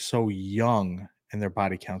because they're so young and their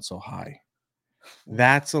body count's so high.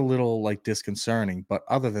 That's a little like disconcerting, but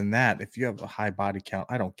other than that, if you have a high body count,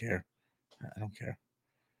 I don't care.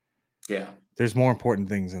 Yeah, there's more important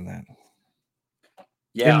things than that.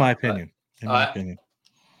 Yeah, in my opinion.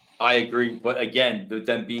 I agree, but again, with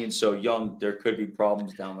them being so young, there could be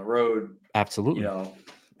problems down the road. Absolutely, you know,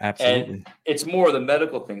 absolutely. And it's more the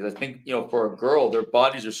medical things. I think, you know, for a girl, their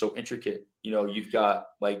bodies are so intricate. You know, you've got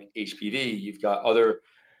like HPV, you've got other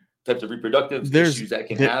types of reproductive issues that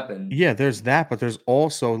can happen. Yeah, there's that, but there's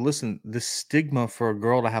also, listen, the stigma for a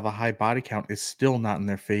girl to have a high body count is still not in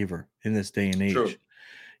their favor in this day and age. True.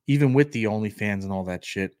 Even with the OnlyFans and all that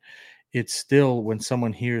shit, it's still, when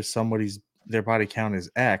someone hears their body count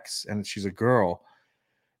is X and she's a girl,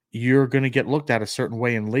 you're going to get looked at a certain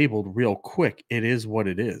way and labeled real quick. It is what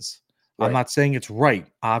it is. I'm not saying it's right,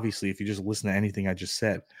 obviously, if you just listen to anything I just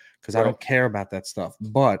said, because I don't care about that stuff.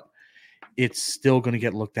 But it's still going to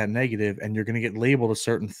get looked at negative, and you're going to get labeled a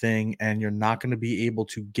certain thing, and you're not going to be able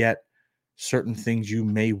to get certain things you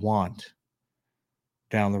may want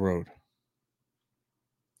down the road.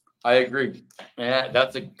 I agree. And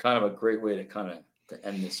that's a kind of a great way to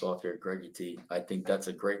end this off here, Greggy T. I think that's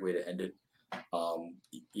a great way to end it.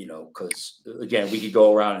 Because again, we could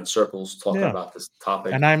go around in circles talking about this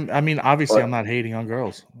topic. And obviously, I'm not hating on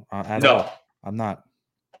girls at all. I'm not.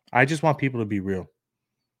 I just want people to be real.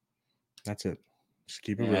 That's it. Just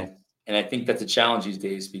keep it real. And I think that's a challenge these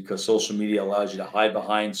days because social media allows you to hide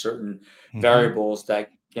behind certain variables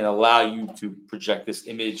that can allow you to project this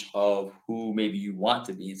image of who maybe you want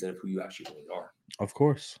to be instead of who you actually really are. Of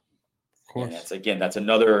course. And that's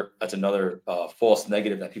another false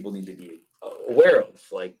negative that people need to be aware of,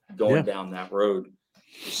 like going down that road.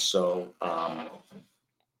 So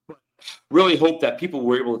really hope that people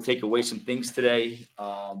were able to take away some things today.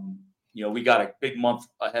 We got a big month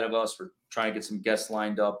ahead of us. We're trying to get some guests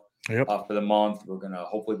lined up for the month. We're going to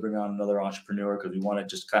hopefully bring on another entrepreneur because we want to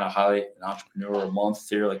just kind of highlight an entrepreneur a month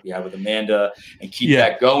here like we have with Amanda and keep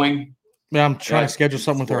that going. Yeah, I'm trying to schedule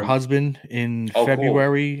something with her husband in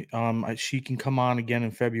February. Cool. She can come on again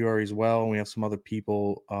in February as well. And we have some other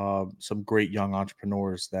people, some great young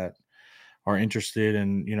entrepreneurs that are interested.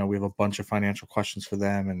 And, we have a bunch of financial questions for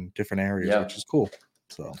them in different areas, which is cool.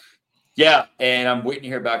 So. Yeah, and I'm waiting to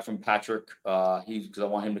hear back from Patrick. Because I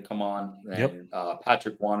want him to come on. And,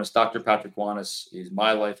 Patrick Wanis, Dr. Patrick Wanis is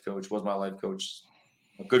my life coach. Was my life coach,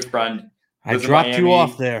 a good friend. I dropped you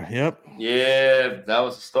off there. Yep. Yeah, that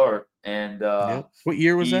was the start. And what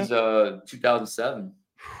year was that? 2007.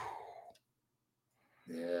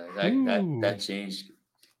 Yeah, that changed.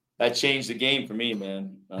 That changed the game for me,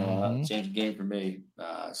 man. Changed the game for me.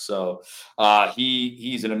 So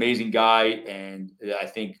he's an amazing guy, and I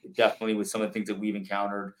think definitely with some of the things that we've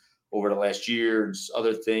encountered over the last year and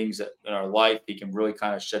other things that in our life, he can really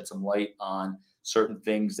kind of shed some light on certain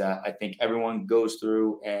things that I think everyone goes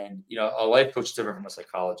through. And a life coach is different from a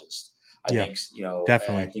psychologist. I think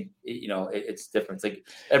definitely. I think it's different. It's like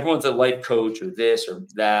everyone's a life coach or this or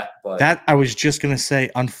that, but that I was just gonna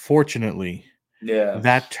say, unfortunately. Yeah,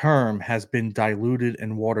 that term has been diluted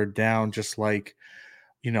and watered down, just like,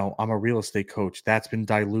 I'm a real estate coach. That's been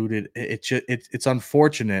diluted. It's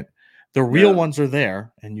unfortunate. The real ones are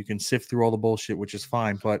there, and you can sift through all the bullshit, which is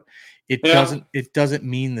fine. But it doesn't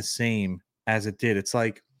mean the same as it did. It's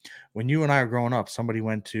like when you and I are growing up, somebody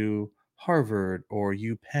went to Harvard or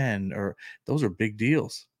UPenn, or those are big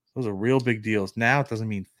deals. Those are real big deals. Now it doesn't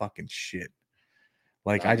mean fucking shit.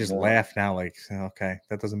 Like I just laugh now, like, okay,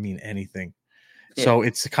 that doesn't mean anything. Yeah. So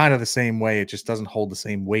it's kind of the same way. It just doesn't hold the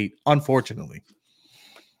same weight, unfortunately.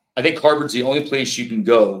 I think Harvard's the only place you can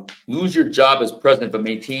go, lose your job as president, but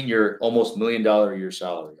maintain your almost $1 million a year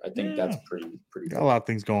salary. I think that's pretty got a lot of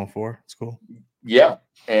things going for her. It's cool. Yeah.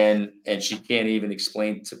 And she can't even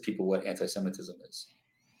explain to people what anti-Semitism is.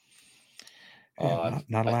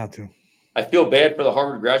 Not allowed to. I feel bad for the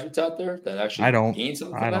Harvard graduates out there that actually gain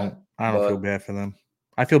something from that. I don't feel bad for them.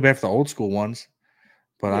 I feel bad for the old school ones.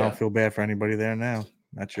 But I don't feel bad for anybody there now.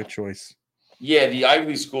 That's your choice. Yeah, the Ivy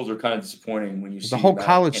League schools are kind of disappointing when you see the whole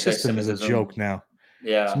college system is a joke now.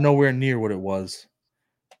 Yeah, it's nowhere near what it was.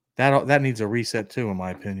 That needs a reset too, in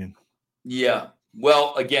my opinion. Yeah.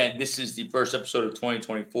 Well, again, this is the first episode of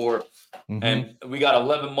 2024, and we got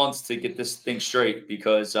 11 months to get this thing straight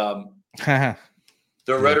because the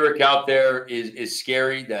rhetoric out there is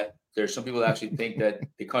scary. That there's some people that actually think that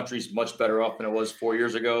the country's much better off than it was 4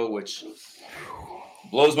 years ago, which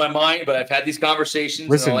blows my mind, but I've had these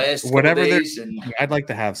conversations in the last couple days, and I'd like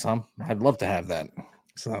to have some. I'd love to have that.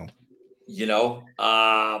 So, it's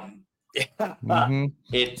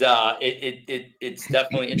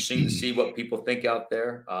definitely interesting to see what people think out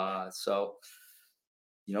there. So,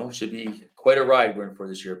 it should be quite a ride we're in for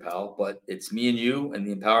this year, pal. But it's me and you and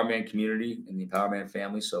the Empowerman community and the Empowerman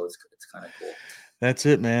family, so it's kind of cool. That's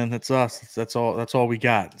it, man. That's us. That's all we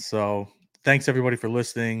got. So. Thanks, everybody, for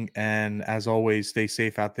listening. And as always, stay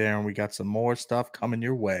safe out there. And we got some more stuff coming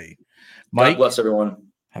your way. Mike, God bless everyone.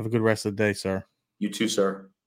 Have a good rest of the day, sir. You too, sir.